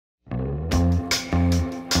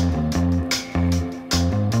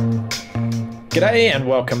G'day and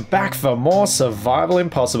welcome back for more Survival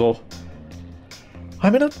Impossible.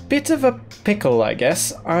 I'm in a bit of a pickle, I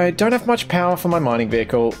guess. I don't have much power for my mining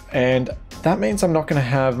vehicle, and that means I'm not going to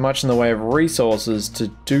have much in the way of resources to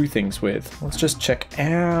do things with. Let's just check.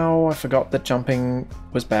 Ow, I forgot that jumping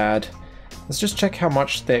was bad. Let's just check how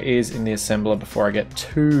much there is in the assembler before I get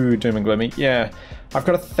too doom and gloomy. Yeah, I've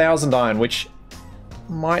got 1,000 iron, which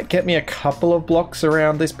might get me a couple of blocks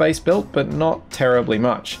around this base built, but not terribly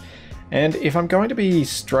much. And if I'm going to be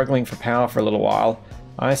struggling for power for a little while,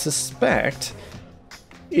 I suspect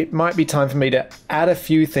it might be time for me to add a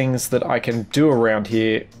few things that I can do around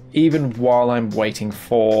here, even while I'm waiting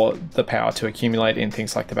for the power to accumulate in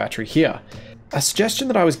things like the battery here. A suggestion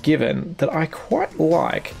that I was given that I quite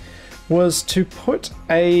like was to put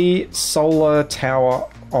a solar tower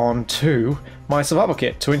onto my survival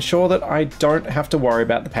kit to ensure that I don't have to worry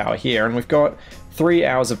about the power here, and we've got 3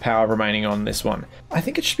 hours of power remaining on this one. I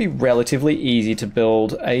think it should be relatively easy to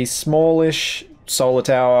build a smallish solar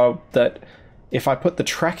tower that, if I put the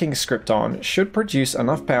tracking script on, should produce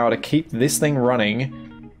enough power to keep this thing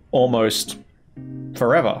running almost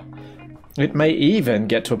forever. It may even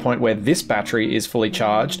get to a point where this battery is fully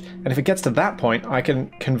charged, and if it gets to that point, I can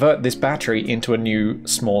convert this battery into a new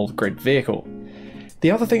small grid vehicle.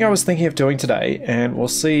 The other thing I was thinking of doing today, and we'll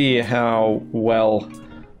see how well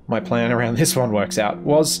my plan around this one works out,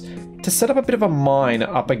 was to set up a bit of a mine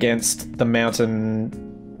up against the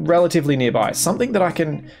mountain relatively nearby. Something that I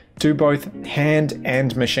can do both hand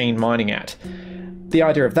and machine mining at. The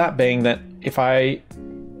idea of that being that if I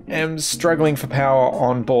am struggling for power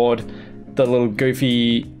on board the little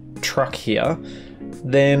goofy truck here,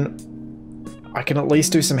 then I can at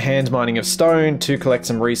least do some hand mining of stone to collect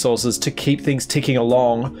some resources to keep things ticking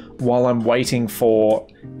along while I'm waiting for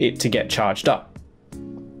it to get charged up.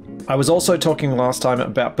 I was also talking last time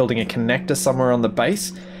about building a connector somewhere on the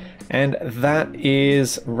base, and that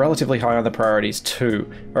is relatively high on the priorities too,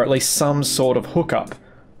 or at least some sort of hookup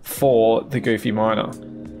for the goofy miner.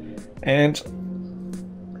 And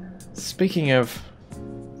speaking of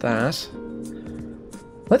that,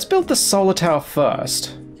 let's build the solar tower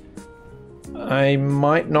first. I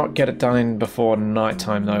might not get it done before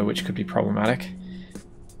nighttime though, which could be problematic.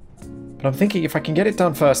 But I'm thinking if I can get it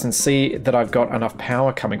done first and see that I've got enough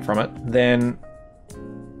power coming from it, then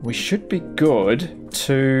we should be good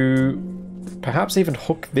to perhaps even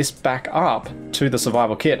hook this back up to the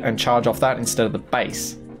survival kit and charge off that instead of the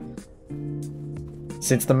base.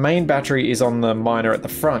 Since the main battery is on the miner at the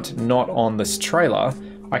front, not on this trailer,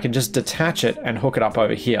 I can just detach it and hook it up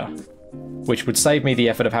over here, which would save me the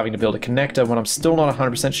effort of having to build a connector when I'm still not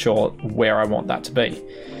 100% sure where I want that to be.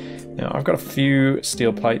 Now, I've got a few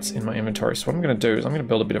steel plates in my inventory, so what I'm going to do is I'm going to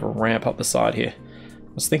build a bit of a ramp up the side here.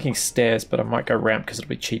 I was thinking stairs, but I might go ramp because it'll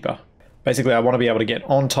be cheaper. Basically, I want to be able to get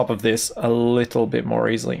on top of this a little bit more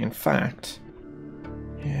easily. In fact,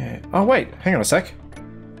 yeah. Oh, wait, hang on a sec.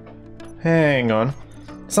 Hang on.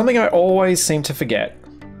 Something I always seem to forget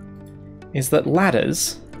is that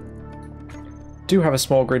ladders do have a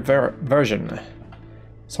small grid version.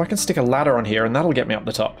 So I can stick a ladder on here and that'll get me up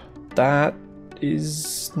the top. That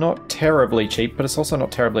is not terribly cheap, but it's also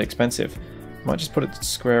not terribly expensive. Might just put it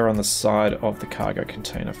square on the side of the cargo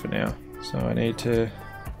container for now. So I need to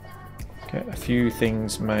get a few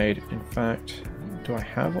things made. In fact, do I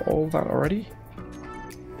have all that already?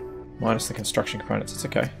 Minus the construction components, it's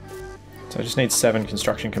okay. So I just need 7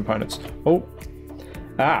 construction components. Oh!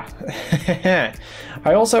 Ah!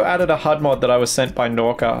 I also added a HUD mod that I was sent by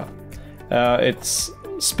Norca. It's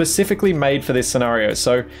specifically made for this scenario.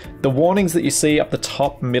 So the warnings that you see up the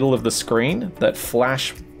top middle of the screen that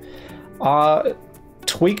flash are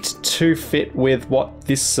tweaked to fit with what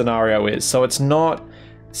this scenario is. So it's not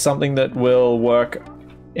something that will work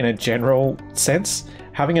in a general sense.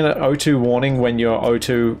 Having an O2 warning when your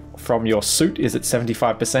O2 from your suit is at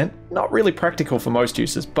 75%, not really practical for most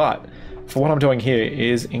uses, but for what I'm doing here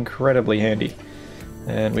is incredibly handy.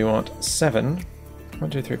 And we want 7. 1,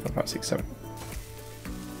 2, 3, 4, 5, 6, 7.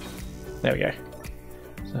 There we go.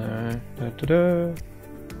 So,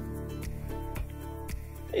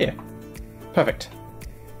 yeah, perfect.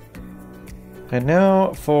 And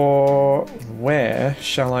now for where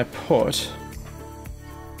shall I put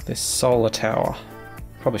this solar tower?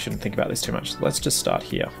 Probably shouldn't think about this too much. Let's just start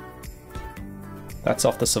here. That's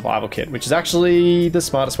off the survival kit, which is actually the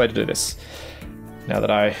smartest way to do this. Now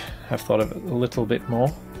that I have thought of it a little bit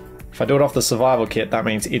more. If I do it off the survival kit, that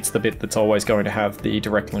means it's the bit that's always going to have the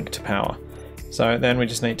direct link to power. So then we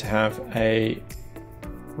just need to have a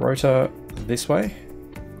rotor this way.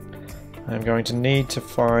 I'm going to need to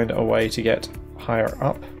find a way to get higher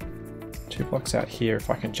up. 2 blocks out here if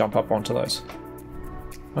I can jump up onto those.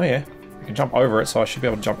 Oh yeah, I can jump over it, so I should be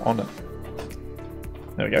able to jump on it.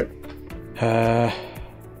 There we go.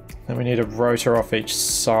 Then we need a rotor off each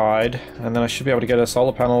side, and then I should be able to get a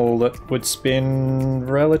solar panel that would spin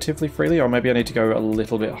relatively freely, or maybe I need to go a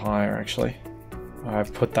little bit higher, actually. I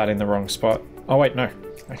put that in the wrong spot. Oh wait, no,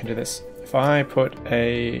 I can do this. If I put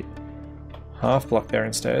a half block there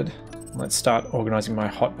instead, let's start organizing my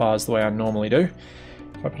hotbars the way I normally do.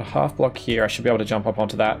 If I put a half block here, I should be able to jump up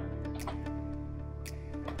onto that.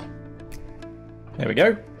 There we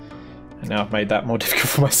go. And now I've made that more difficult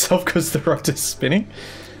for myself because the rotor's spinning.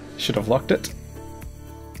 Should have locked it.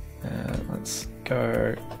 Let's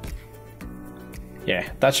go. Yeah,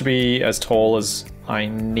 that should be as tall as I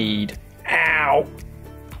need. Ow!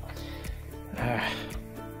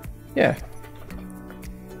 Yeah.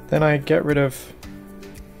 Then I get rid of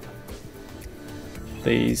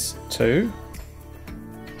these two.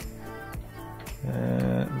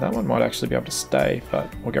 That one might actually be able to stay,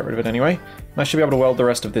 but we'll get rid of it anyway. And I should be able to weld the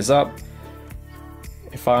rest of this up.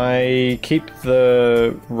 If I keep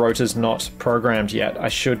the rotors not programmed yet, I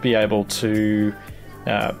should be able to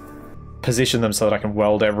position them so that I can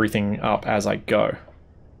weld everything up as I go.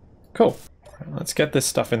 Cool. Let's get this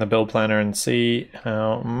stuff in the build planner and see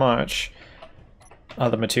how much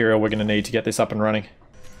other material we're going to need to get this up and running.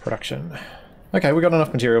 Production. Okay, we got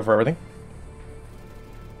enough material for everything.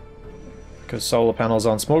 Because solar panels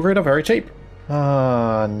on small grid are very cheap.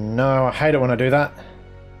 Ah, no, I hate it when I do that.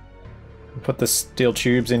 Put the steel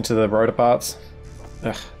tubes into the rotor parts.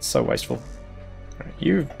 Ugh, it's so wasteful. Right,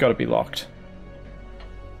 you've got to be locked.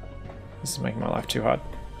 This is making my life too hard.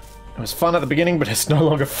 It was fun at the beginning, but it's no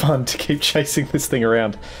longer fun to keep chasing this thing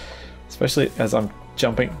around. Especially as I'm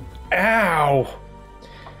jumping. Ow!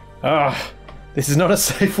 Ah, this is not a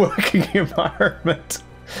safe working environment.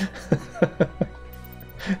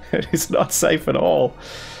 It is not safe at all.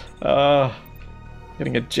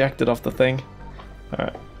 Getting ejected off the thing.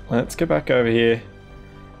 Alright, let's get back over here.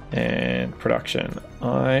 And production.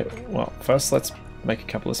 Well, first let's make a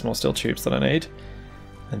couple of small steel tubes that I need.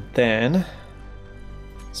 And then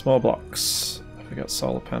small blocks. We got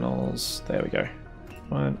solar panels. There we go.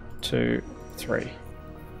 1, 2, 3.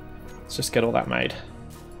 Let's just get all that made.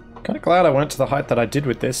 Kind of glad I went to the height that I did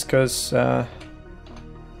with this, because if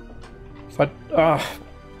I...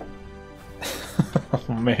 Oh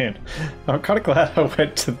man, I'm kind of glad I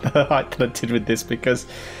went to the height that I did with this, because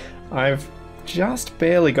I've just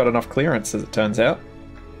barely got enough clearance, as it turns out.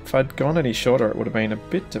 If I'd gone any shorter, it would have been a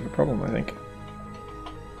bit of a problem, I think.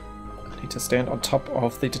 I need to stand on top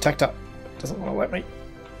of the detector. It doesn't want to let me.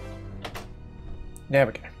 There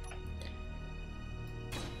we go.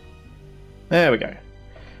 There we go.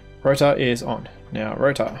 Rotor is on. Now,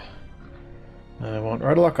 rotor. I want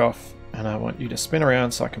rotor lock off, and I want you to spin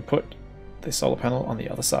around so I can put the solar panel on the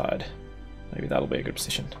other side. Maybe that'll be a good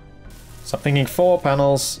position. So I'm thinking 4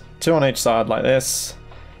 panels, 2 on each side like this,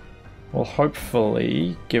 will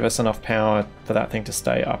hopefully give us enough power for that thing to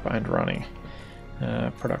stay up and running.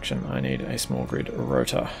 Production, I need a small grid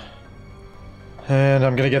rotor. And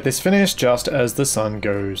I'm going to get this finished just as the sun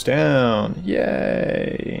goes down.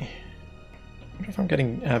 Yay! I wonder if I'm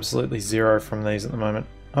getting absolutely 0 from these at the moment.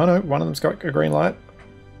 Oh no, one of them's got a green light.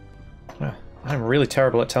 Well, I'm really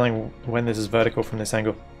terrible at telling when this is vertical from this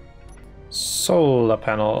angle. Solar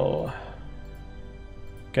panel.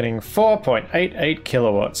 Getting 4.88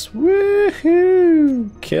 kilowatts.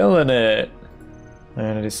 Woohoo! Killing it.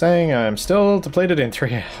 And it is saying I am still depleted in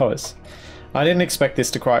 3 hours. I didn't expect this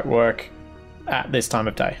to quite work at this time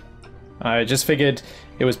of day. I just figured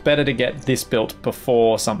it was better to get this built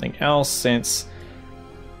before something else, since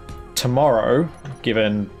tomorrow,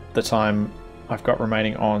 given the time I've got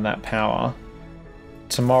remaining on that power,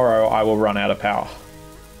 tomorrow I will run out of power.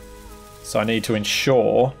 So I need to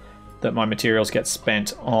ensure that my materials get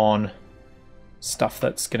spent on stuff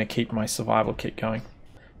that's going to keep my survival kit going.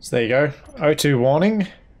 So there you go, O2 warning,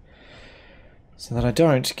 so that I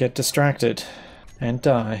don't get distracted and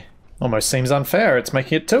die. Almost seems unfair, it's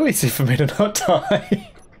making it too easy for me to not die.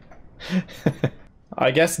 I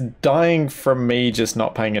guess dying from me just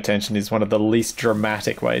not paying attention is one of the least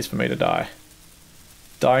dramatic ways for me to die.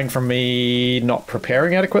 Dying from me not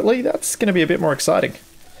preparing adequately, that's going to be a bit more exciting.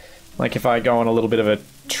 Like if I go on a little bit of a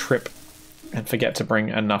trip and forget to bring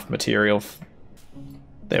enough material.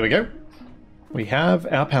 There we go. We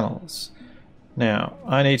have our panels. Now,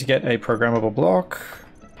 I need to get a programmable block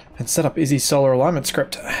and set up Izzy's solar alignment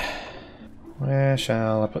script. Where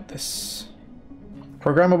shall I put this?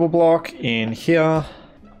 Programmable block in here.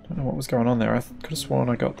 Don't know what was going on there. I could have sworn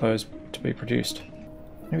I got those to be produced.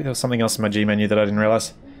 Maybe there was something else in my G menu that I didn't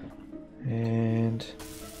realize. And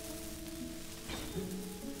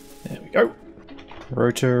there we go.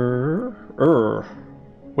 Rotor...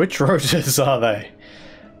 Which rotors are they?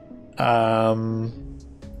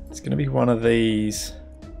 It's going to be one of these.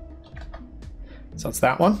 So it's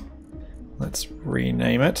that one. Let's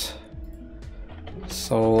rename it.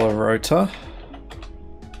 Solar rotor.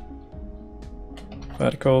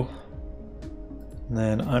 Vertical. And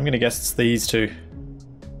then I'm going to guess it's these two.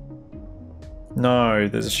 No,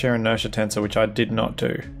 there's a shear inertia tensor, which I did not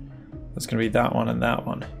do. It's going to be that one and that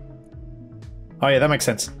one. Oh yeah, that makes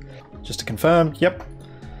sense. Just to confirm, yep.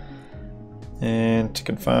 And to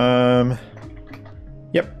confirm,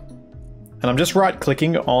 yep. And I'm just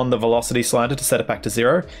right-clicking on the velocity slider to set it back to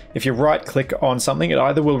 0. If you right-click on something, it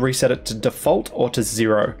either will reset it to default or to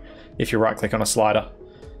 0 if you right-click on a slider,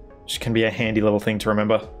 which can be a handy little thing to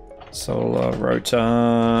remember. Solar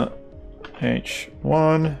rotor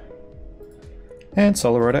H1 and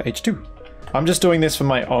solar rotor H2. I'm just doing this for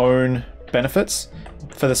my own benefits.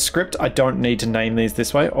 For the script, I don't need to name these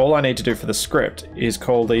this way. All I need to do for the script is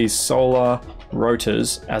call these solar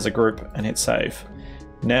rotors as a group and hit save.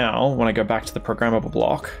 Now, when I go back to the programmable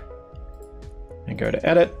block and go to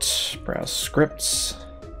edit, browse scripts.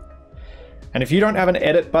 And if you don't have an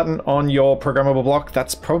edit button on your programmable block,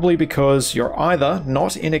 that's probably because you're either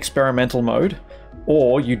not in experimental mode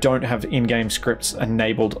or you don't have in-game scripts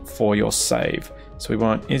enabled for your save. So we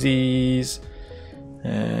want Izzy's,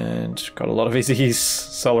 and got a lot of Izzy's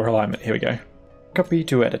solar alignment. Here we go. Copy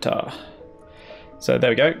to editor. So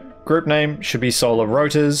there we go. Group name should be solar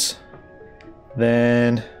rotors.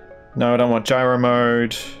 Then, no, I don't want gyro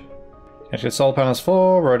mode. Actually, solar panels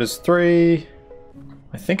 4, rotors 3.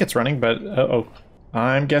 I think it's running, but uh-oh.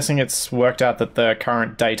 I'm guessing it's worked out that the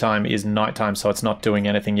current daytime is nighttime, so it's not doing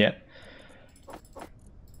anything yet.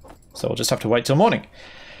 So we'll just have to wait till morning.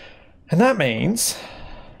 And that means,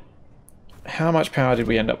 how much power did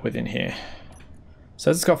we end up with in here? So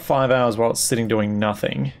it's got 5 hours while it's sitting doing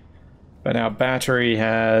nothing. But our battery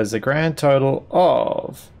has a grand total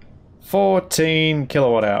of 14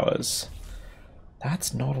 kilowatt hours.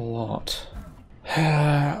 That's not a lot.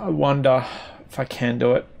 I wonder if I can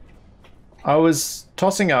do it. I was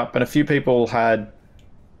tossing up and a few people had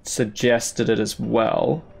suggested it as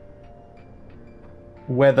well.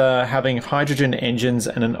 Whether having hydrogen engines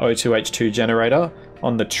and an O2H2 generator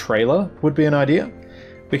on the trailer would be an idea.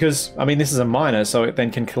 Because, I mean, this is a miner, so it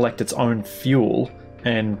then can collect its own fuel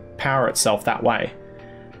and power itself that way.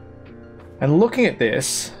 And looking at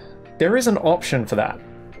this, there is an option for that.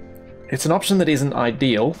 It's an option that isn't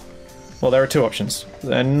ideal. Well, there are two options,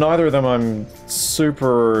 and neither of them I'm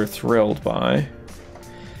super thrilled by.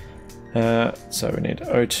 So we need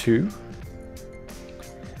O2.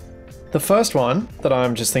 The first one that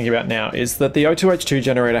I'm just thinking about now is that the O2H2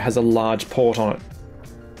 generator has a large port on it.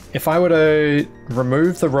 If I were to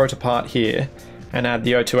remove the rotor part here and add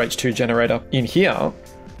the O2H2 generator in here,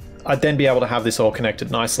 I'd then be able to have this all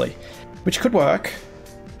connected nicely, which could work.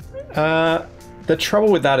 The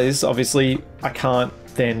trouble with that is, obviously, I can't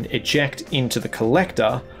then eject into the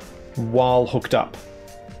collector while hooked up,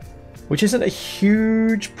 which isn't a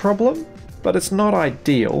huge problem, but it's not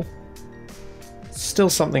ideal. Still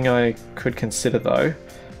something I could consider though.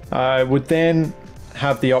 I would then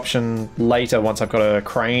have the option later, once I've got a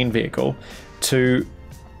crane vehicle, to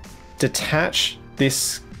detach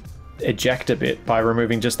this ejector bit by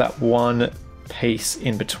removing just that one piece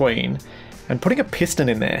in between and putting a piston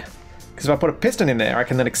in there. Because if I put a piston in there, I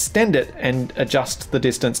can then extend it and adjust the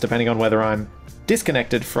distance depending on whether I'm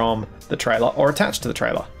disconnected from the trailer or attached to the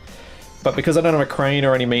trailer. But because I don't have a crane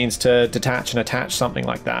or any means to detach and attach something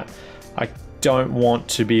like that, I don't want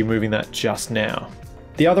to be moving that just now.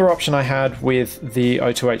 The other option I had with the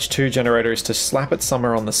O2H2 generator is to slap it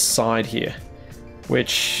somewhere on the side here,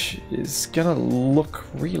 which is gonna look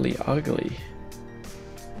really ugly.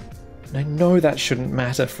 And I know that shouldn't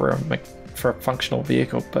matter for a functional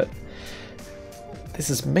vehicle, but this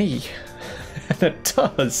is me, and it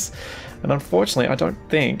does. And unfortunately, I don't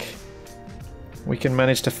think we can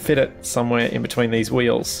manage to fit it somewhere in between these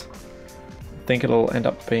wheels. I think it'll end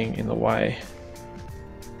up being in the way.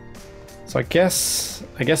 So I guess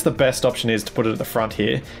the best option is to put it at the front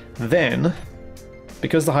here. Then,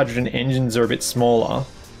 because the hydrogen engines are a bit smaller,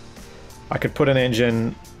 I could put an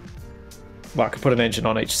engine, well, I could put an engine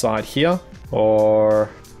on each side here, or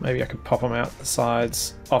maybe I could pop them out the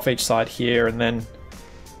sides, off each side here, and then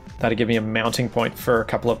that'd give me a mounting point for a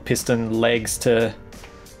couple of piston legs to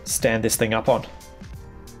stand this thing up on.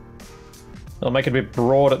 It'll make it a bit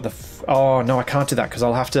broad at the... oh, no, I can't do that because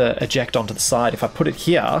I'll have to eject onto the side. If I put it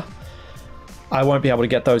here, I won't be able to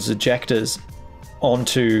get those ejectors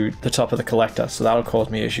onto the top of the collector, so that'll cause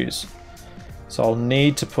me issues. So I'll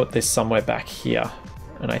need to put this somewhere back here.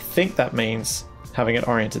 And I think that means having it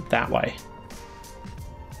oriented that way.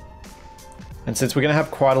 And since we're going to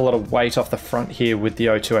have quite a lot of weight off the front here with the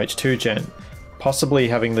O2H2 gen, possibly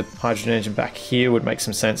having the hydrogen engine back here would make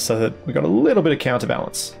some sense so that we've got a little bit of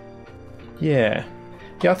counterbalance. Yeah,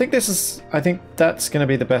 I think that's going to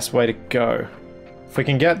be the best way to go. If we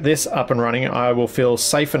can get this up and running, I will feel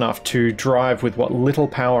safe enough to drive with what little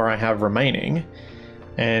power I have remaining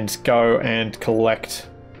and go and collect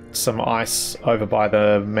some ice over by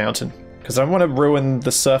the mountain. Because I don't want to ruin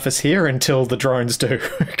the surface here until the drones do,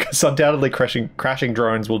 because undoubtedly crashing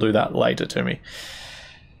drones will do that later to me.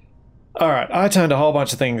 Alright, I turned a whole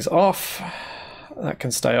bunch of things off. That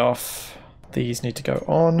can stay off. These need to go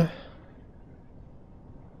on.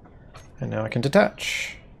 And now I can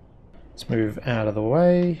detach. Let's move out of the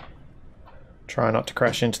way. Try not to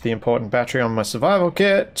crash into the important battery on my survival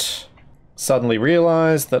kit. Suddenly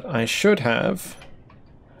realised that I should have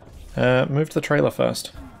moved the trailer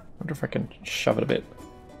first. I wonder if I can shove it a bit.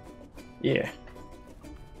 Yeah.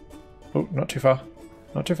 Oh, not too far.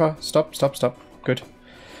 Not too far. Stop, stop, stop. Good.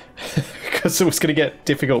 Because it was going to get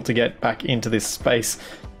difficult to get back into this space.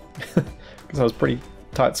 Because I was pretty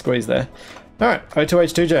tight squeezed there. Alright,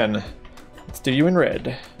 O2H2 gen. Let's do you in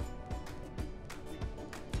red.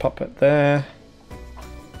 Pop it there.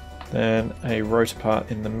 Then a rotor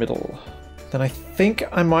part in the middle. Then I think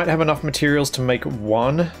I might have enough materials to make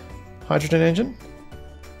one hydrogen engine.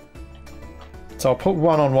 So I'll put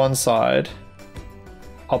one on one side.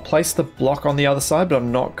 I'll place the block on the other side, but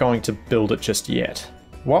I'm not going to build it just yet.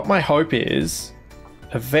 What my hope is,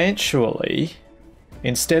 eventually,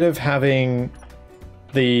 instead of having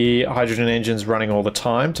the hydrogen engines running all the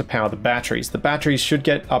time to power the batteries should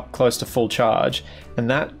get up close to full charge, and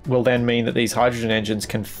that will then mean that these hydrogen engines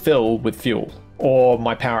can fill with fuel. Or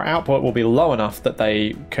my power output will be low enough that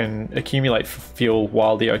they can accumulate fuel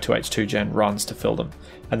while the O2H2 gen runs to fill them.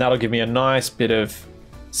 And that'll give me a nice bit of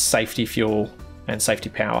safety fuel and safety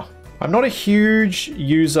power. I'm not a huge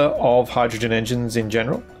user of hydrogen engines in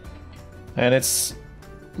general, and it's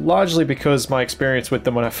largely because my experience with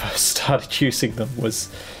them when I first started using them was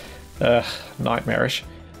nightmarish.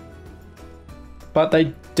 But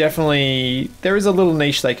they definitely, there is a little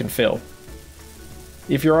niche they can fill.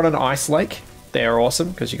 If you're on an ice lake, they're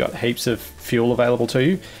awesome because you've got heaps of fuel available to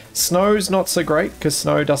you. Snow's not so great because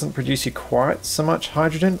snow doesn't produce you quite so much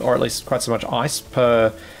hydrogen, or at least quite so much ice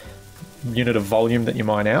per unit of volume that you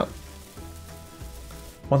mine out.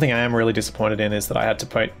 One thing I am really disappointed in is that I had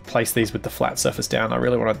to place these with the flat surface down. I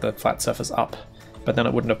really wanted the flat surface up, but then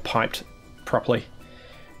it wouldn't have piped properly,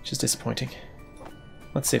 which is disappointing.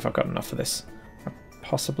 Let's see if I've got enough for this. I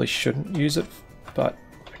possibly shouldn't use it, but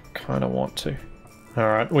I kind of want to.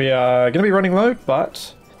 Alright, we are going to be running low,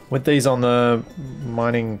 but with these on the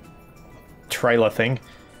mining trailer thing,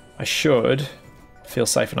 I should feel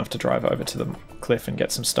safe enough to drive over to the cliff and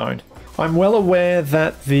get some stone. I'm well aware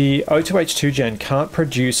that the O2H2 gen can't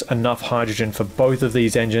produce enough hydrogen for both of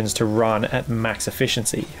these engines to run at max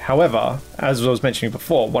efficiency. However, as I was mentioning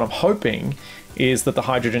before, what I'm hoping is that the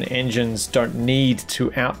hydrogen engines don't need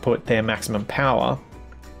to output their maximum power,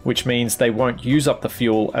 which means they won't use up the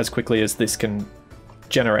fuel as quickly as this can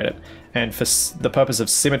generate it. And for the purpose of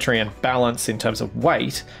symmetry and balance in terms of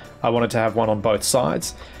weight, I wanted to have one on both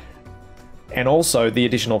sides. And also the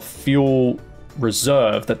additional fuel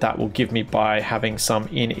reserve that will give me by having some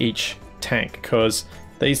in each tank, because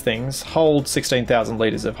these things hold 16,000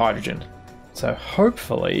 litres of hydrogen. So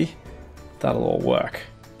hopefully that'll all work.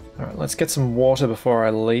 Alright, let's get some water before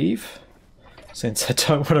I leave, since I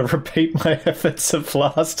don't want to repeat my efforts of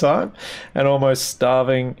last time and almost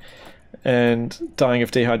starving and dying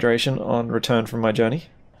of dehydration on return from my journey.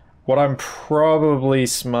 What I'm probably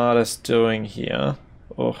smartest doing here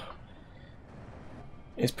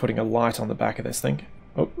is putting a light on the back of this thing.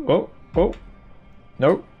 Oh.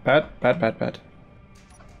 No, bad.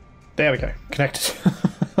 There we go, connected.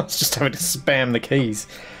 I was just having to spam the keys.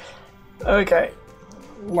 Okay,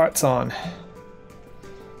 lights on.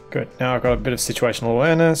 Good, now I've got a bit of situational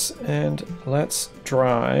awareness, and let's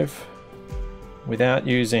drive without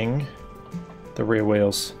using the rear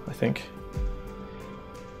wheels, I think.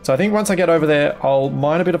 So I think once I get over there, I'll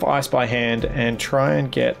mine a bit of ice by hand and try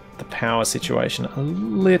and get the power situation a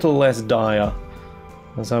little less dire,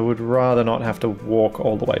 as I would rather not have to walk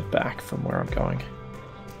all the way back from where I'm going.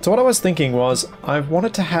 So what I was thinking was, I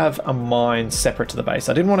wanted to have a mine separate to the base.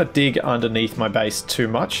 I didn't want to dig underneath my base too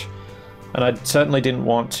much, and I certainly didn't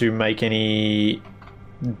want to make any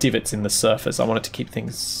divots in the surface. I wanted to keep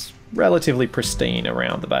things relatively pristine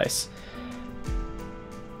around the base.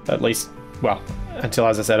 At least, well, until,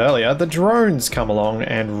 as I said earlier, the drones come along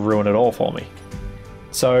and ruin it all for me.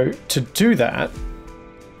 So to do that,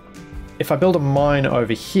 if I build a mine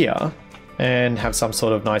over here and have some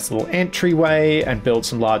sort of nice little entryway and build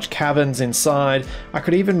some large caverns inside, I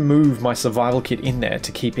could even move my survival kit in there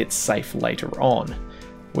to keep it safe later on,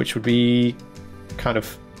 which would be kind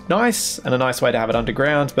of nice and a nice way to have it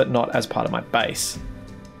underground, but not as part of my base.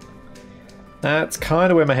 That's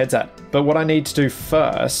kind of where my head's at. But what I need to do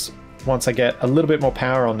first, once I get a little bit more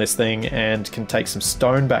power on this thing and can take some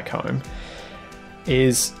stone back home,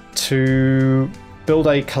 is to build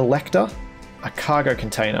a collector, a cargo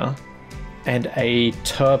container, and a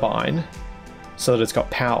turbine so that it's got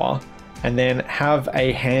power, and then have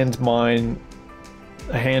a hand mineable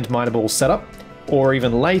setup, or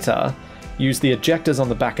even later use the ejectors on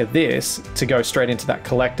the back of this to go straight into that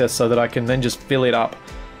collector so that I can then just fill it up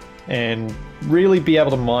and really be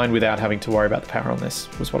able to mine without having to worry about the power on this,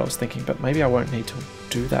 was what I was thinking. But maybe I won't need to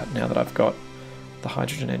do that now that I've got the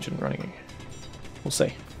hydrogen engine running. We'll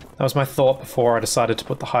see. That was my thought before I decided to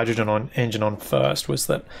put the hydrogen engine on first, was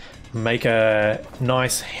that make a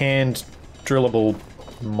nice hand drillable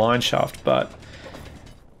mine shaft, but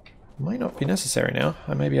might not be necessary now.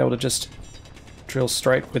 I may be able to just drill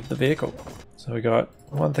straight with the vehicle. So we got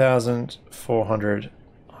 1,400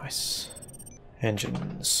 ice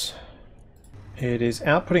engines. It is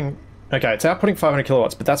outputting, okay, it's outputting 500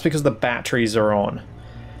 kilowatts, but that's because the batteries are on.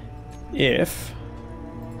 If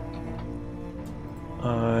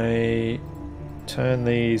I turn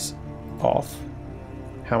these off,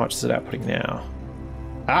 how much is it outputting now?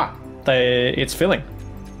 Ah, it's filling.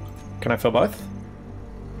 Can I fill both?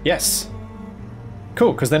 Yes.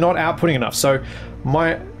 Cool, because they're not outputting enough. So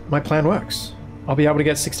my plan works. I'll be able to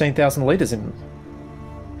get 16,000 litres in.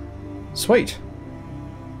 Sweet.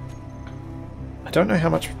 I don't know how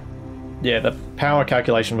much... Yeah, the power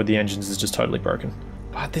calculation with the engines is just totally broken.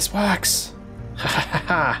 But this works. Ha ha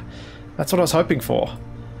ha. That's what I was hoping for.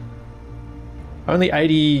 Only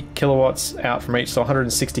 80 kilowatts out from each, so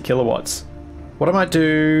 160 kilowatts. What I might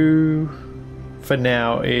do for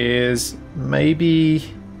now is maybe...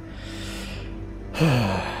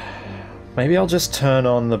 maybe I'll just turn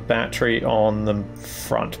on the battery on the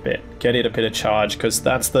front bit. Get it a bit of charge, because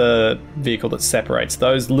that's the vehicle that separates.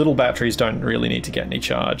 Those little batteries don't really need to get any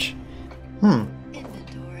charge. I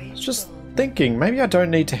was just thinking, maybe I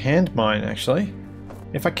don't need to hand mine, actually.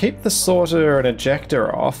 If I keep the sorter and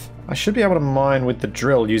ejector off, I should be able to mine with the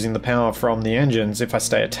drill using the power from the engines if I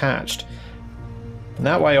stay attached. And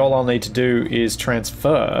that way all I'll need to do is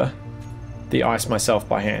transfer the ice myself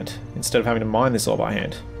by hand, instead of having to mine this all by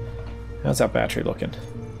hand. How's our battery looking?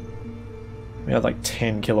 We have like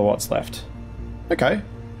 10 kilowatts left. Okay.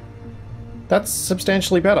 That's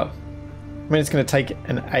substantially better. I mean, it's going to take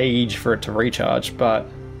an age for it to recharge, but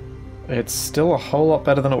it's still a whole lot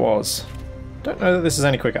better than it was. Don't know that this is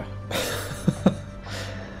any quicker.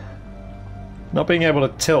 Not being able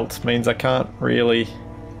to tilt means I can't really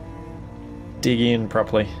dig in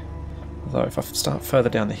properly. Although if I start further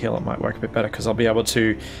down the hill it might work a bit better, because I'll be able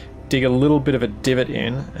to dig a little bit of a divot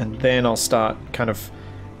in, and then I'll start kind of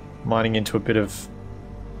mining a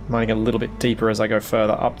little bit deeper as I go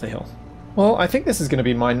further up the hill. Well, I think this is going to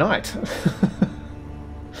be my night.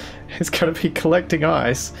 It's going to be collecting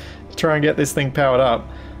ice to try and get this thing powered up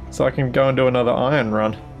so I can go and do another iron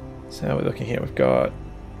run. So how are we looking here? We've got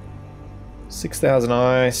 6,000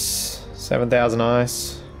 ice, 7,000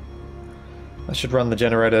 ice. I should run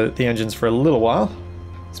the engines for a little while.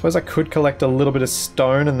 I suppose I could collect a little bit of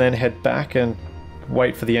stone and then head back and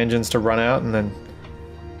wait for the engines to run out and then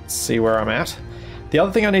see where I'm at. The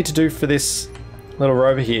other thing I need to do for this little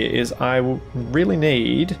rover here is I really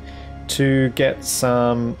need to get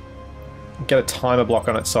a timer block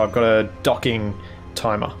on it, so I've got a docking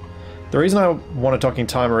timer. The reason I want a docking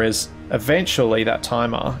timer is eventually that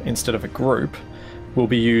timer, instead of a group, will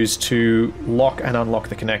be used to lock and unlock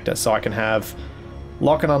the connector, so I can have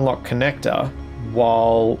lock and unlock connector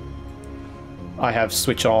while I have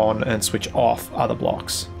switch on and switch off other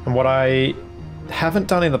blocks. And what I haven't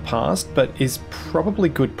done in the past, but is probably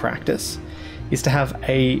good practice, is to have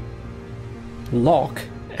a lock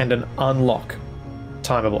and an unlock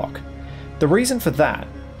timer block. The reason for that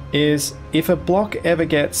is if a block ever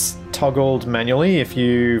gets toggled manually, if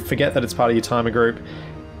you forget that it's part of your timer group,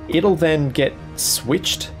 it'll then get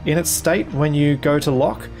switched in its state when you go to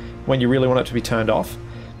lock, when you really want it to be turned off.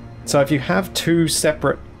 So if you have two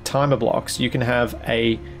separate timer blocks, you can have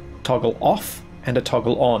a toggle off and a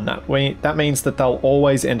toggle on. That means that they'll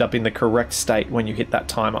always end up in the correct state when you hit that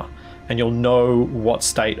timer, and you'll know what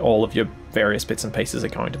state all of your various bits and pieces are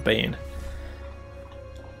going to be in.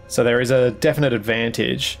 So there is a definite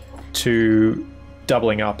advantage to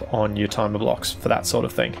doubling up on your timer blocks for that sort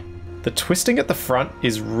of thing. The twisting at the front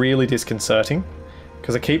is really disconcerting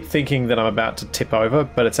Because I keep thinking that I'm about to tip over,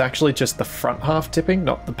 but it's actually just the front half tipping,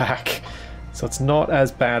 not the back. So it's not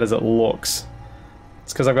as bad as it looks.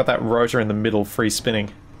 It's because I've got that rotor in the middle free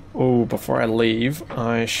spinning. Oh, before I leave,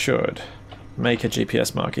 I should make a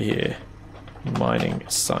GPS marker here. Mining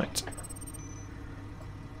site.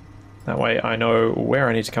 That way I know where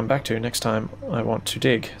I need to come back to next time I want to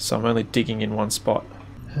dig. So I'm only digging in one spot.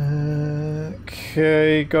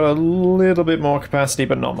 Okay, got a little bit more capacity,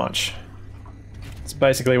 but not much. It's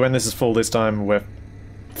basically when this is full this time, we're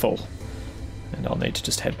full. And I'll need to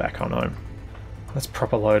just head back on home. Let's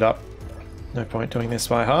proper load up. No point doing this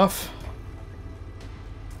by half.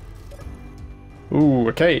 Ooh,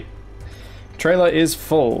 okay. Trailer is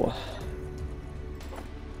full.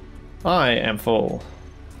 I am full.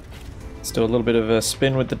 Let's do a little bit of a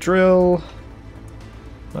spin with the drill.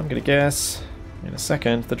 I'm gonna guess in a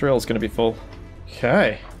second the drill's gonna be full.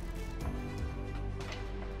 Okay.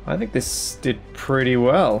 I think this did pretty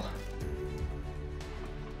well.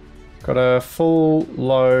 Got a full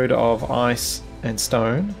load of ice and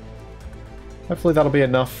stone. Hopefully that'll be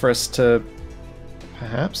enough for us to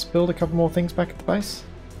perhaps build a couple more things back at the base.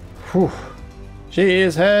 Whew. She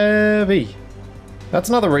is heavy. That's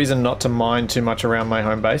another reason not to mine too much around my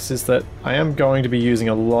home base, is that I am going to be using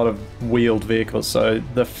a lot of wheeled vehicles, so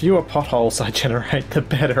the fewer potholes I generate, the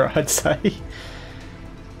better, I'd say.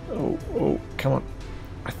 Oh, come on.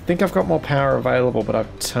 I think I've got more power available, but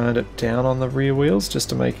I've turned it down on the rear wheels just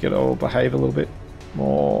to make it all behave a little bit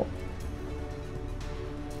more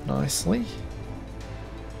nicely.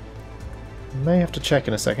 May have to check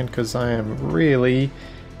in a second because I am really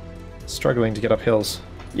struggling to get up hills.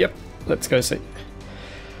 Yep, let's go see.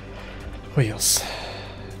 Wheels.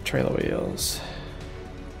 Trailer wheels.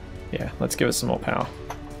 Yeah, let's give it some more power.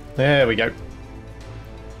 There we go.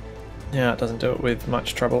 Yeah, it doesn't do it with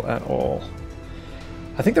much trouble at all.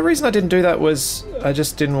 I think the reason I didn't do that was I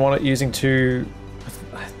just didn't want it using too...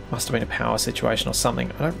 It must have been a power situation or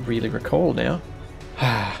something. I don't really recall now.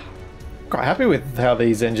 Quite happy with how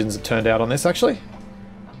these engines have turned out on this, actually.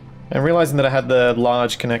 And realizing that I had the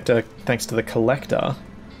large connector thanks to the collector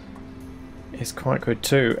is quite good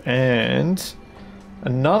too. And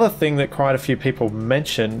another thing that quite a few people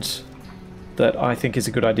mentioned that I think is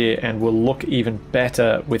a good idea and will look even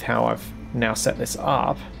better with how I've now set this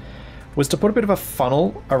up was to put a bit of a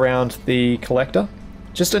funnel around the collector.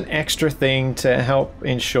 Just an extra thing to help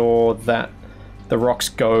ensure that the rocks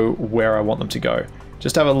go where I want them to go.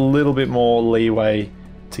 Just have a little bit more leeway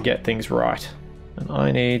to get things right. And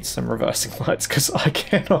I need some reversing lights because I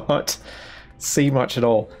cannot see much at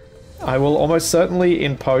all. I will almost certainly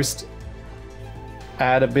in post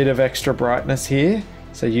add a bit of extra brightness here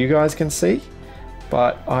so you guys can see,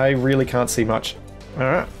 but I really can't see much.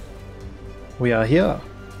 Alright, we are here.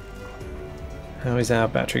 How is our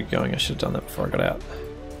battery going? I should have done that before I got out.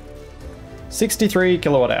 63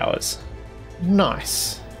 kilowatt hours.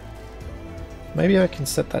 Nice. Maybe I can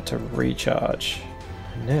set that to recharge.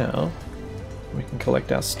 Now we can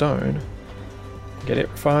collect our stone, get it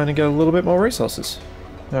refined and get a little bit more resources.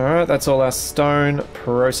 Alright, that's all our stone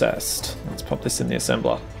processed. Let's pop this in the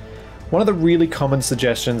assembler. One of the really common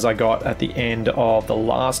suggestions I got at the end of the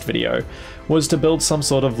last video was to build some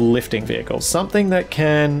sort of lifting vehicle. Something that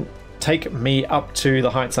can take me up to the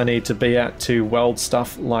heights I need to be at to weld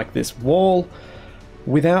stuff like this wall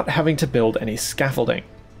without having to build any scaffolding.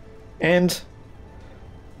 And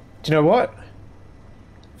do you know what?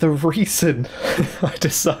 The reason I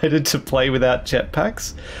decided to play without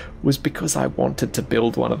jetpacks was because I wanted to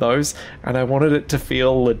build one of those and I wanted it to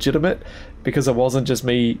feel legitimate, because it wasn't just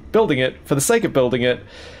me building it for the sake of building it,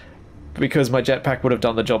 because my jetpack would have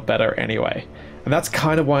done the job better anyway. And that's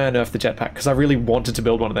kind of why I nerfed the jetpack, because I really wanted to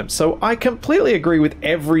build one of them. So I completely agree with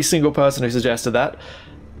every single person who suggested that.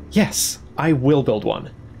 Yes, I will build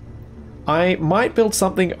one. I might build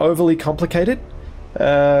something overly complicated,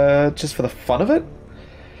 just for the fun of it.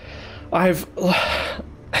 I've...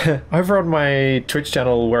 over on my Twitch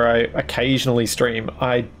channel where I occasionally stream,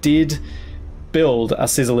 I did build a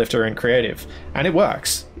scissor lifter in creative, and it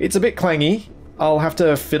works. It's a bit clangy. I'll have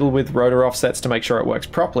to fiddle with rotor offsets to make sure it works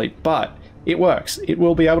properly, but it works. It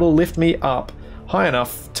will be able to lift me up high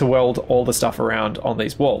enough to weld all the stuff around on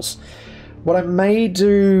these walls. What I may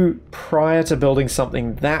do prior to building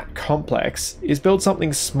something that complex is build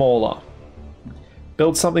something smaller.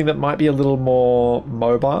 Build something that might be a little more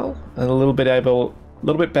mobile and a little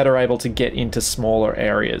bit better able to get into smaller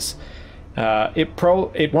areas.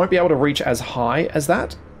 It won't be able to reach as high as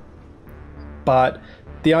that, but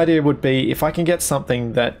the idea would be if I can get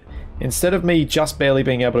something that instead of me just barely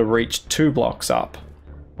being able to reach 2 blocks up,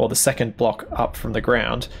 or the second block up from the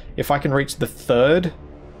ground, if I can reach the third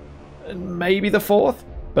maybe the fourth,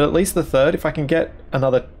 but at least the third. If I can get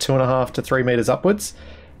another 2.5 to 3 meters upwards,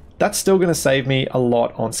 that's still going to save me a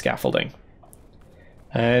lot on scaffolding.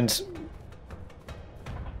 And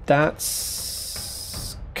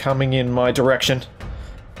that's coming in my direction.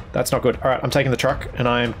 That's not good. All right, I'm taking the truck and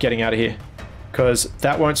I'm getting out of here because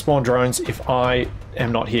that won't spawn drones if I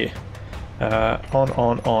am not here.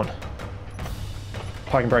 On.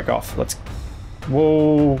 Parking brake off. Let's...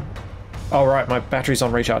 Whoa. Oh, right, my battery's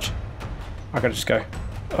on recharge. I gotta just go.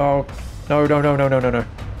 Oh, no.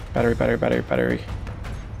 Battery.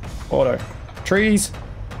 Auto. Trees.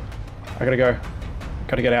 I gotta go.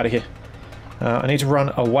 Gotta get out of here. I need to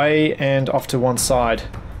run away and off to one side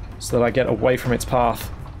so that I get away from its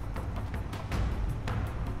path.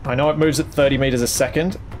 I know it moves at 30 meters a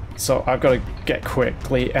second, so I've got to get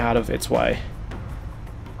quickly out of its way.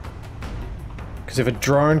 Because if a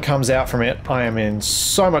drone comes out from it, I am in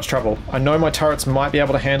so much trouble. I know my turrets might be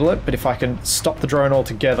able to handle it, but if I can stop the drone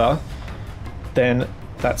altogether, then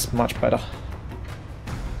that's much better.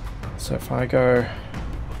 So if I go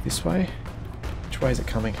this way, which way is it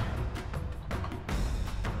coming?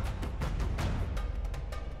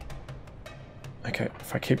 Okay,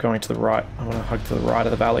 if I keep going to the right, I want to hug to the right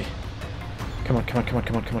of the valley. Come on.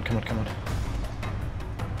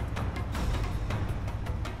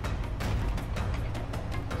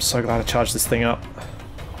 I'm so glad I charged this thing up.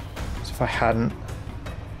 Because if I hadn't,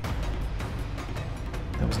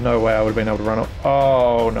 there was no way I would have been able to run up.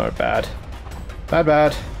 Oh no, bad.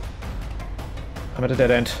 Bad. I'm at a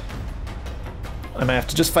dead end. I may have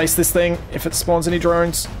to just face this thing if it spawns any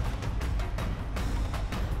drones.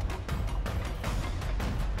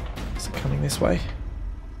 Is it coming this way?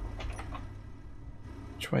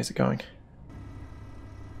 Which way is it going?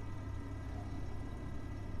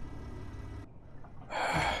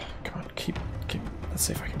 Come on, keep. Let's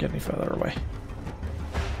see if I can get any further away.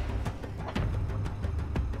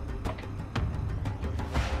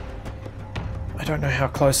 I don't know how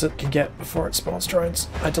close it can get before it spawns drones.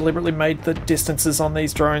 I deliberately made the distances on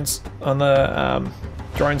these drones, on the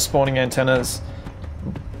drone spawning antennas,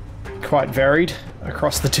 quite varied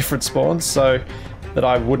across the different spawns so that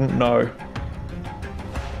I wouldn't know.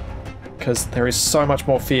 Because there is so much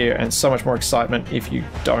more fear and so much more excitement if you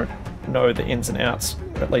don't know the ins and outs.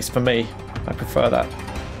 At least for me, I prefer that.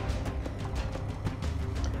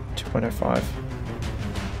 2.05.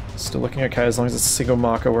 Still looking okay as long as it's a single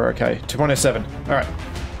marker, we're okay. 2.07. Alright.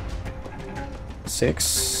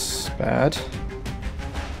 6. Bad.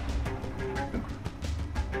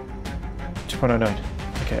 2.09.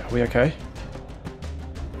 Okay, are we okay?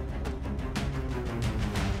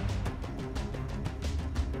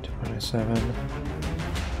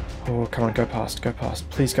 Oh, come on, go past.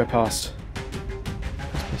 Please go past.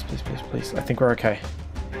 Please. I think we're okay.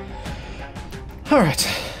 Alright.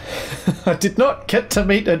 I did not get to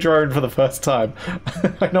meet a drone for the first time.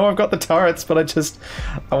 I know I've got the turrets, but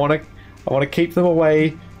I want to keep them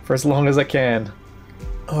away for as long as I can.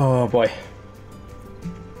 Oh boy.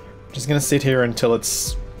 I'm just going to sit here until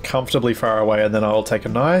it's comfortably far away and then I'll take a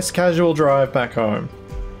nice casual drive back home.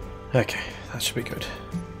 Okay, that should be good.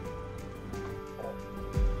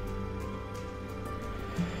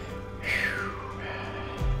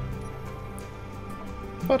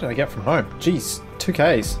 What did I get from home? Jeez,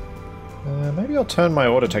 2Ks. Maybe I'll turn my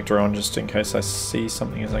auto detector on just in case I see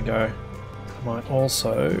something as I go. I might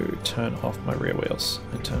also turn off my rear wheels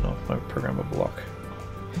and turn off my programmable lock.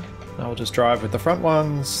 And I'll just drive with the front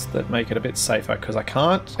ones that make it a bit safer because I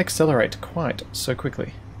can't accelerate quite so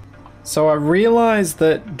quickly. So I realised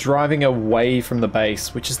that driving away from the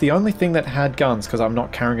base, which is the only thing that had guns because I'm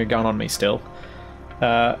not carrying a gun on me still,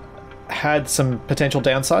 had some potential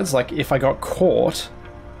downsides. Like if I got caught,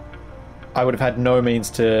 I would have had no means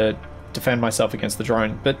to defend myself against the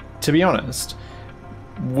drone. But to be honest,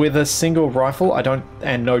 with a single rifle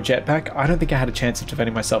and no jetpack, I don't think I had a chance of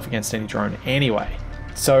defending myself against any drone anyway.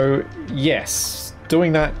 So yes,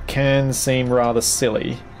 doing that can seem rather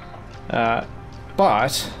silly,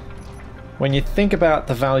 but when you think about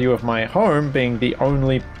the value of my home being the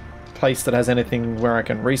only place that has anything where I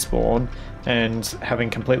can respawn and having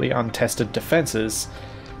completely untested defenses,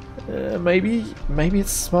 maybe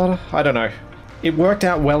it's smarter. I don't know. It worked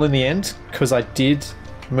out well in the end because I did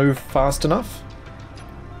move fast enough,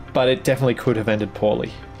 but it definitely could have ended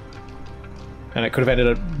poorly, and it could have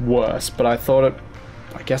ended it worse. But I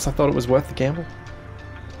guess I thought it was worth the gamble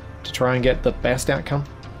to try and get the best outcome.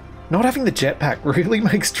 Not having the jetpack really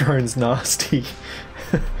makes drones nasty.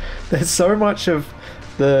 There's so much of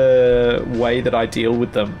the way that I deal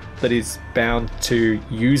with them that is bound to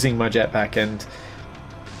using my jetpack and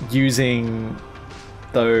using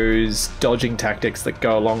those dodging tactics that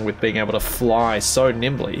go along with being able to fly so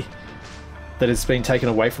nimbly that it's been taken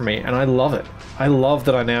away from me, and I love it. I love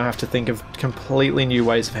that I now have to think of completely new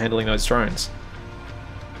ways of handling those drones.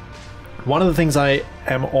 One of the things I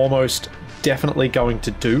am almost definitely going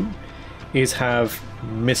to do is have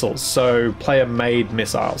missiles, so player-made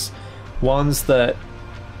missiles. Ones that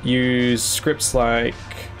use scripts like,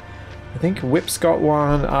 I think Whip's got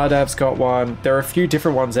one, Ardav's got one. There are a few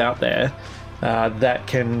different ones out there that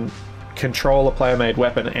can control a player-made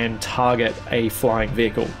weapon and target a flying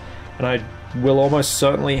vehicle. And I will almost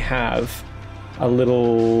certainly have a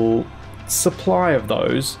little supply of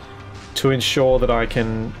those to ensure that I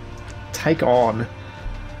can take on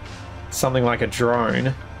something like a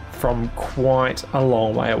drone from quite a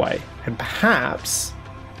long way away. And perhaps,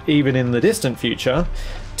 even in the distant future,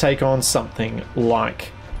 take on something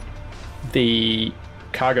like the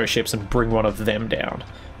cargo ships and bring one of them down,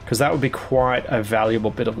 because that would be quite a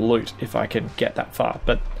valuable bit of loot if I can get that far.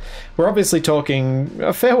 But we're obviously talking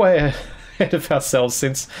a fair way ahead of ourselves,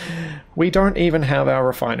 since we don't even have our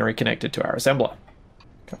refinery connected to our assembler.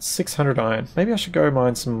 Got 600 iron. Maybe I should go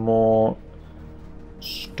mine some more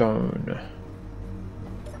stone.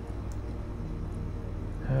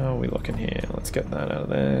 How are we looking here? Let's get that out of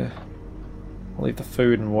there. I'll leave the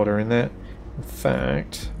food and water in there. In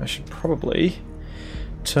fact, I should probably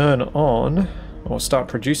turn on or start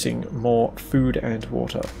producing more food and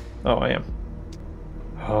water. Oh, I am.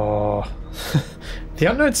 Oh, the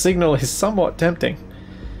unknown signal is somewhat tempting.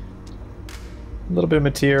 A little bit of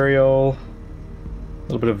material, a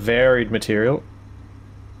little bit of varied material.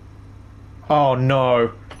 Oh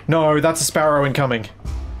no, no, that's a sparrow incoming.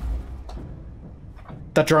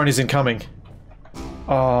 That drone is incoming.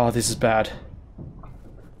 Oh, this is bad.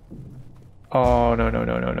 Oh, no, no,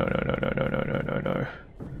 no, no, no, no, no, no, no, no, no, no, no.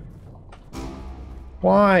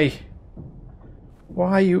 Why?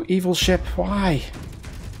 Why, you evil ship? Why?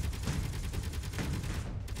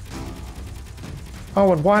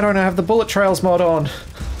 Oh, and why don't I have the bullet trails mod on?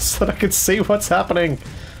 So that I can see what's happening.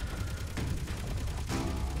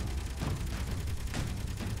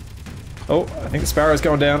 Oh, I think the sparrow's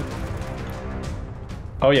going down.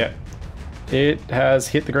 Oh yeah, it has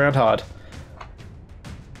hit the ground hard.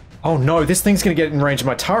 Oh no, this thing's gonna get in range of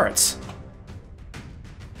my turrets.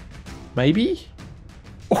 Maybe?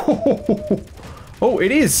 Oh, oh,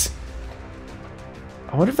 it is!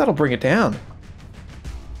 I wonder if that'll bring it down.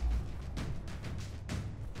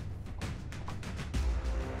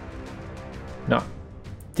 No,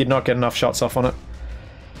 did not get enough shots off on it.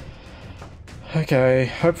 Okay,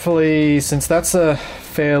 hopefully, since that's a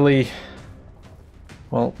fairly...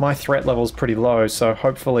 Well, my threat level's pretty low, so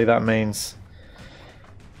hopefully that means...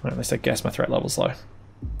 Well, at least I guess my threat level's low.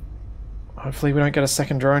 Hopefully we don't get a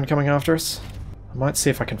second drone coming after us. I might see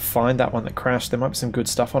if I can find that one that crashed. There might be some good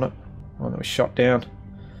stuff on it. One that was shot down.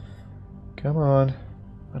 Come on.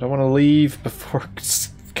 I don't want to leave before it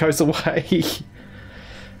goes away.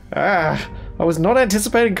 Ah, I was not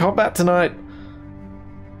anticipating combat tonight.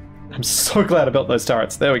 I'm so glad I built those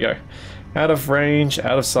turrets. There we go. Out of range,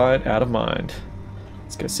 out of sight, out of mind.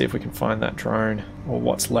 Let's go see if we can find that drone, or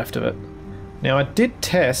what's left of it. Now, I did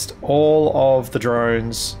test all of the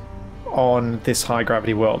drones on this high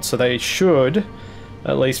gravity world, so they should,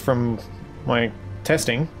 at least from my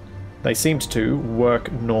testing, they seemed to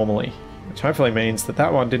work normally. Which hopefully means that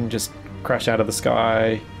that one didn't just crash out of the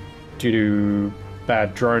sky due to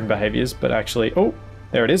bad drone behaviors, but actually... Oh,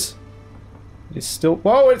 there it is. It is still...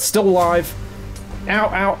 Whoa, it's still alive! Ow,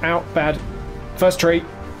 ow, ow, bad. First tree.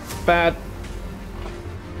 Bad.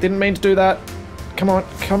 Didn't mean to do that. Come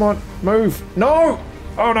on, move. No!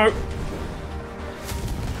 Oh no!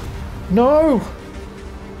 No!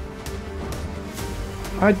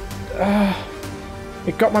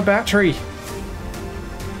 It got my battery.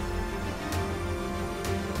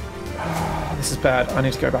 Oh, this is bad. I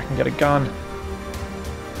need to go back and get a gun.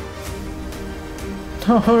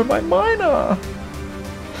 No, my miner!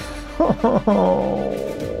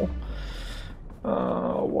 Oh,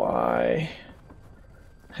 why?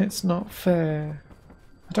 It's not fair.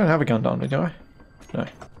 I don't have a gun on me, do I? No.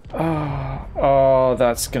 Oh,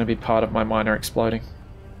 that's going to be part of my miner exploding.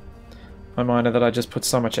 My miner that I just put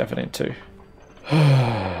so much effort into.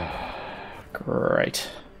 Great.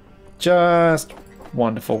 Just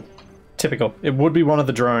wonderful. Typical. It would be one of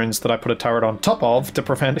the drones that I put a turret on top of to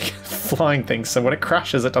prevent flying things, so when it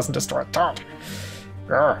crashes it doesn't destroy a turret.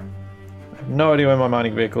 I have no idea where my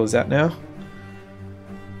mining vehicle is at now.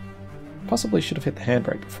 Possibly should have hit the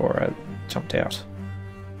handbrake before I jumped out.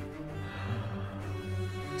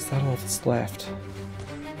 Is that all that's left?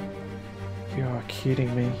 You are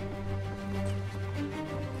kidding me.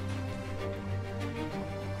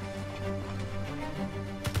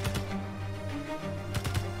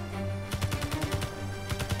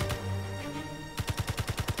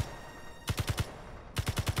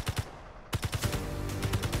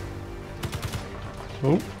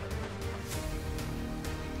 Ooh.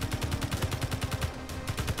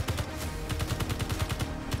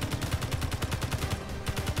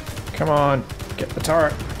 Come on, get the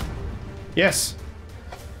turret. Yes!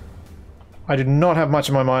 I do not have much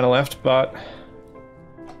of my miner left, but...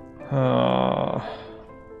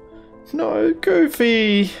 No,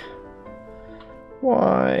 Goofy!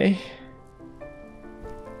 Why?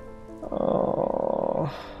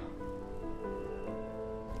 Oh...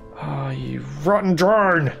 Oh, you rotten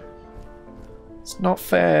drone! It's not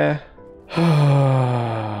fair.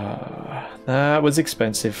 That was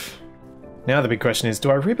expensive. Now the big question is, do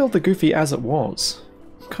I rebuild the Goofy as it was?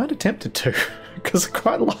 I'm kind of tempted to, because I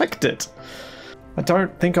quite liked it. I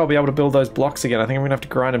don't think I'll be able to build those blocks again. I think I'm going to have to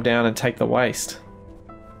grind them down and take the waste.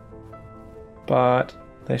 But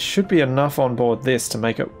there should be enough on board this to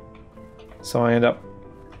make it so I end up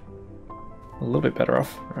a little bit better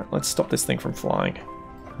off. Alright, let's stop this thing from flying.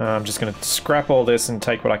 I'm just going to scrap all this and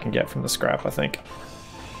take what I can get from the scrap, I think.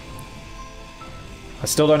 I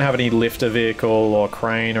still don't have any lifter vehicle or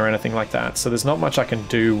crane or anything like that, so there's not much I can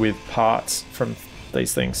do with parts from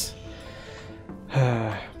these things.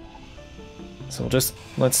 So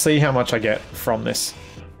let's see how much I get from this.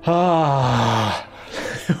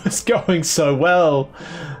 It was going so well.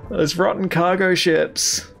 Those rotten cargo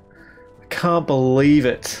ships. I can't believe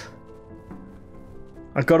it.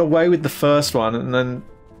 I got away with the first one, and then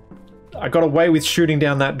I got away with shooting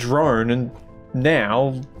down that drone, and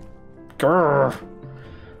now... Grrr.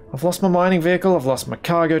 I've lost my mining vehicle, I've lost my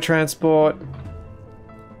cargo transport.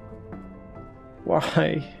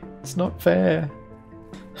 Why? It's not fair.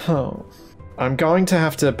 Oh. I'm going to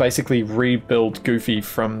have to basically rebuild Goofy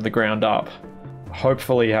from the ground up.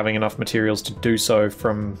 Hopefully having enough materials to do so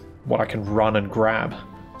from what I can run and grab.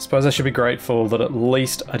 I suppose I should be grateful that at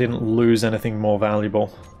least I didn't lose anything more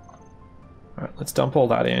valuable. Alright, let's dump all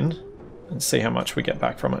that in and see how much we get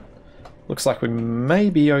back from it. Looks like we may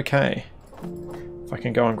be okay. If I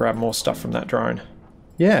can go and grab more stuff from that drone.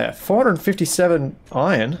 Yeah, 457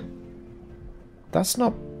 iron. That's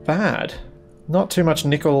not bad. Not too much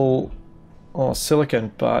nickel or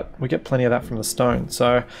silicon, but we get plenty of that from the stone.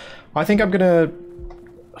 So I think I'm gonna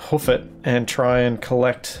hoof it and try and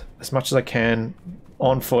collect as much as I can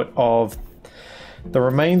on foot of the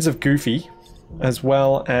remains of Goofy, as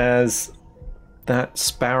well as that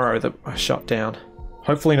sparrow that I shot down.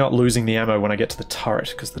 Hopefully not losing the ammo when I get to the turret,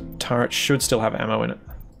 because the turret should still have ammo in it.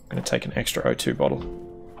 I'm going to take an extra O2 bottle.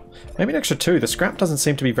 Maybe an extra 2. The scrap doesn't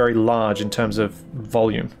seem to be very large in terms of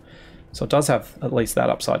volume, so it does have at least that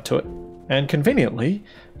upside to it. And conveniently,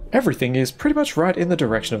 everything is pretty much right in the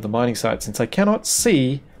direction of the mining site, since I cannot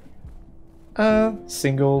see a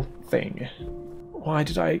single thing. Why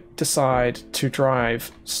did I decide to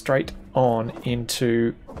drive straight on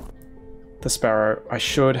into the sparrow? I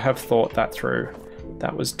should have thought that through.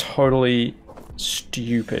 That was totally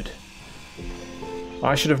stupid.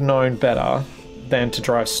 I should have known better than to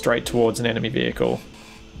drive straight towards an enemy vehicle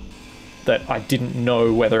that I didn't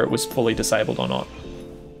know whether it was fully disabled or not.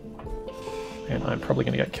 And I'm probably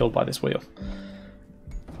going to get killed by this wheel.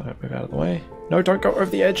 If I move out of the way. No, don't go over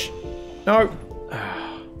the edge. No!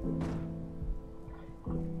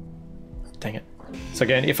 Dang it. So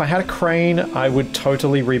again, if I had a crane, I would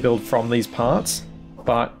totally rebuild from these parts,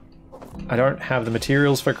 but I don't have the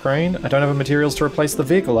materials for crane. I don't have the materials to replace the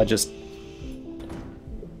vehicle. I just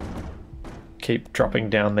keep dropping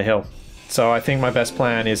down the hill. So I think my best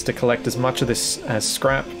plan is to collect as much of this as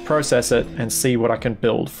scrap, process it, and see what I can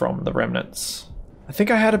build from the remnants. I think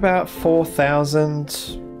I had about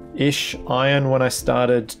 4,000-ish iron when I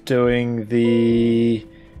started doing the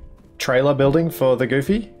trailer building for the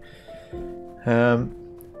Goofy. And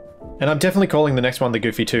I'm definitely calling the next one the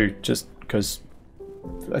Goofy 2, just because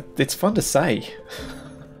it's fun to say.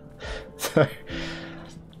 So,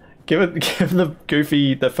 given the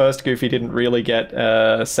Goofy, the first Goofy didn't really get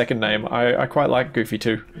a second name, I quite like Goofy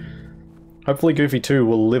 2. Hopefully Goofy 2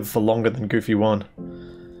 will live for longer than Goofy 1.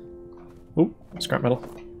 Ooh, scrap metal.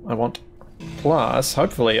 I want. Plus,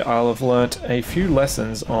 hopefully I'll have learnt a few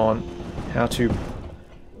lessons on how to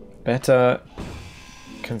better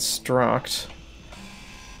construct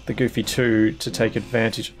the Goofy 2 to take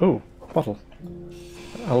advantage. Ooh, bottle.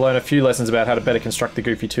 I'll learn a few lessons about how to better construct the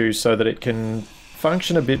Goofy 2 so that it can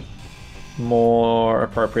function a bit more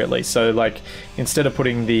appropriately. So like, instead of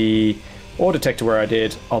putting the ore detector where I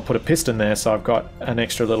did, I'll put a piston there so I've got an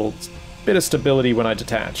extra little bit of stability when I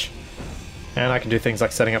detach. And I can do things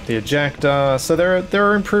like setting up the ejector. So there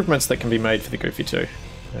are improvements that can be made for the Goofy 2.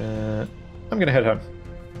 I'm gonna head home.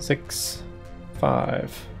 6,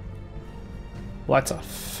 5. Lights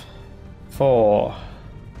off. 4.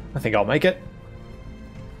 I think I'll make it.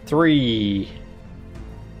 3.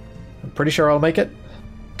 I'm pretty sure I'll make it.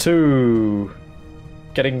 2.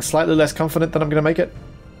 Getting slightly less confident that I'm going to make it.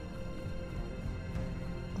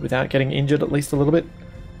 Without getting injured at least a little bit.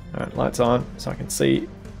 Alright, lights on so I can see.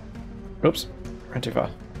 Oops, ran too far.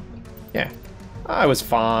 Yeah, I was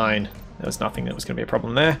fine. There was nothing that was going to be a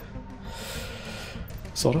problem there.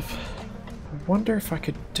 Sort of. I wonder if I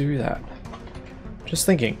could do that. Just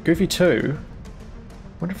thinking, Goofy 2,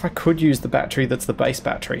 I wonder if I could use the battery that's the base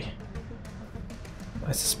battery.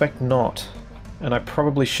 I suspect not. And I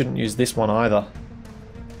probably shouldn't use this one either,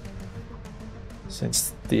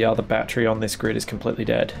 since the other battery on this grid is completely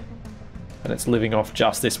dead. And it's living off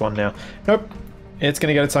just this one now. Nope, it's going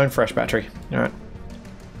to get its own fresh battery. Alright.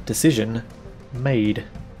 Decision made.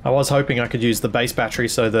 I was hoping I could use the base battery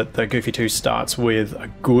so that the Goofy 2 starts with a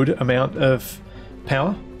good amount of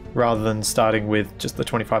power, rather than starting with just the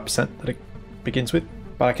 25% that it begins with.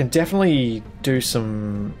 But I can definitely do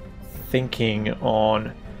some thinking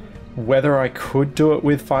on whether I could do it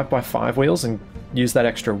with 5x5 wheels and use that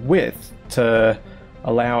extra width to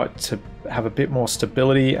allow it to have a bit more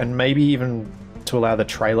stability, and maybe even to allow the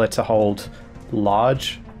trailer to hold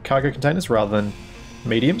large cargo containers rather than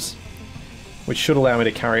mediums, which should allow me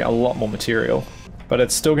to carry a lot more material. But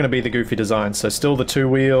it's still going to be the Goofy design, so still the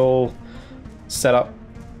 2-wheel setup.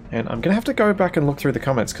 And I'm going to have to go back and look through the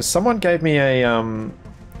comments, because someone gave me a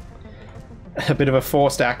bit of a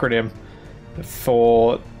forced acronym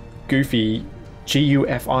for Goofy,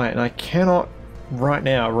 G-U-F-I, and I cannot right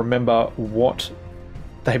now remember what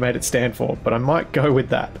they made it stand for, but I might go with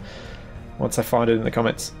that once I find it in the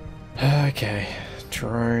comments. Okay,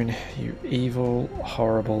 drone, you evil,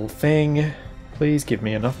 horrible thing. Please give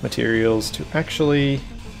me enough materials to actually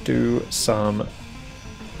do some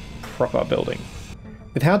proper building.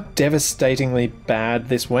 With how devastatingly bad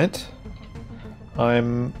this went,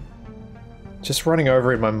 I'm just running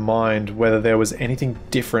over in my mind whether there was anything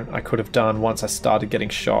different I could have done once I started getting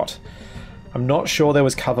shot. I'm not sure there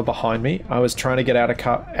was cover behind me. I was trying to get out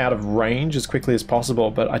of range as quickly as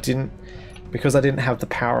possible, but I didn't, because I didn't have the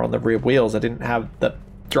power on the rear wheels, I didn't have the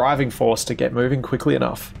driving force to get moving quickly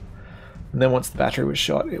enough. And then once the battery was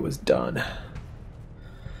shot, it was done.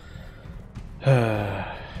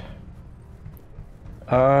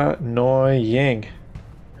 Annoying.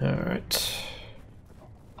 Alright.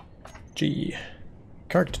 G.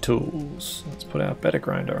 Character tools. Let's put our better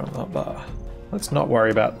grinder on the bar. Let's not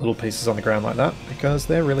worry about little pieces on the ground like that, because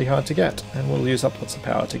they're really hard to get, and we'll use up lots of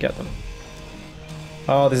power to get them.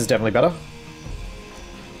 Oh, this is definitely better.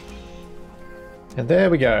 And there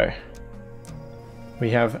we go.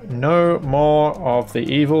 We have no more of the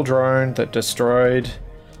evil drone that destroyed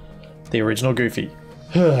the original Goofy.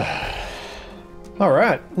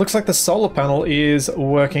 Alright, looks like the solar panel is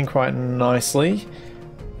working quite nicely.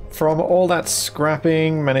 From all that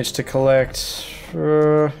scrapping, managed to collect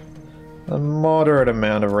a moderate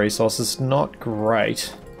amount of resources. Not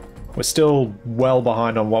great. We're still well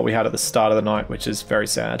behind on what we had at the start of the night, which is very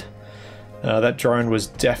sad. That drone was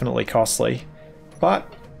definitely costly.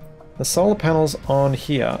 But the solar panels on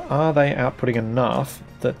here, are they outputting enough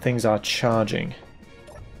that things are charging?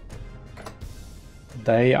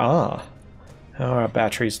 They are. How are our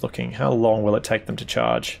batteries looking? How long will it take them to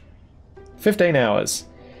charge? 15 hours.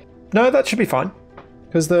 No, that should be fine,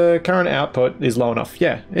 because the current output is low enough.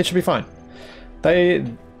 Yeah, it should be fine.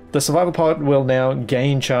 The survival pod will now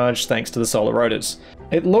gain charge thanks to the solar rotors.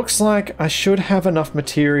 It looks like I should have enough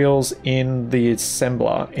materials in the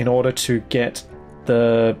assembler in order to get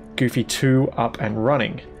the Goofy 2 up and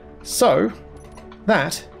running. So,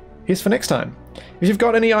 that is for next time. If you've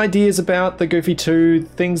got any ideas about the Goofy 2,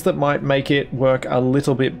 things that might make it work a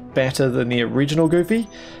little bit better than the original Goofy,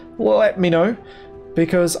 let me know,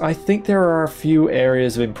 because I think there are a few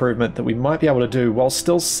areas of improvement that we might be able to do while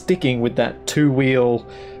still sticking with that 2-wheel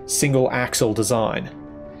single axle design.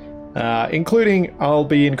 Including, I'll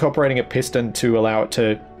be incorporating a piston to allow it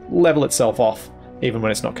to level itself off even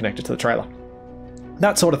when it's not connected to the trailer.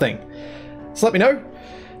 That sort of thing. So let me know.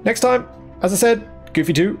 Next time, as I said,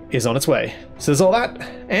 Goofy 2 is on its way. So there's all that,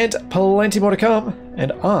 and plenty more to come,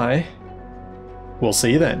 and I will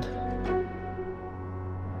see you then.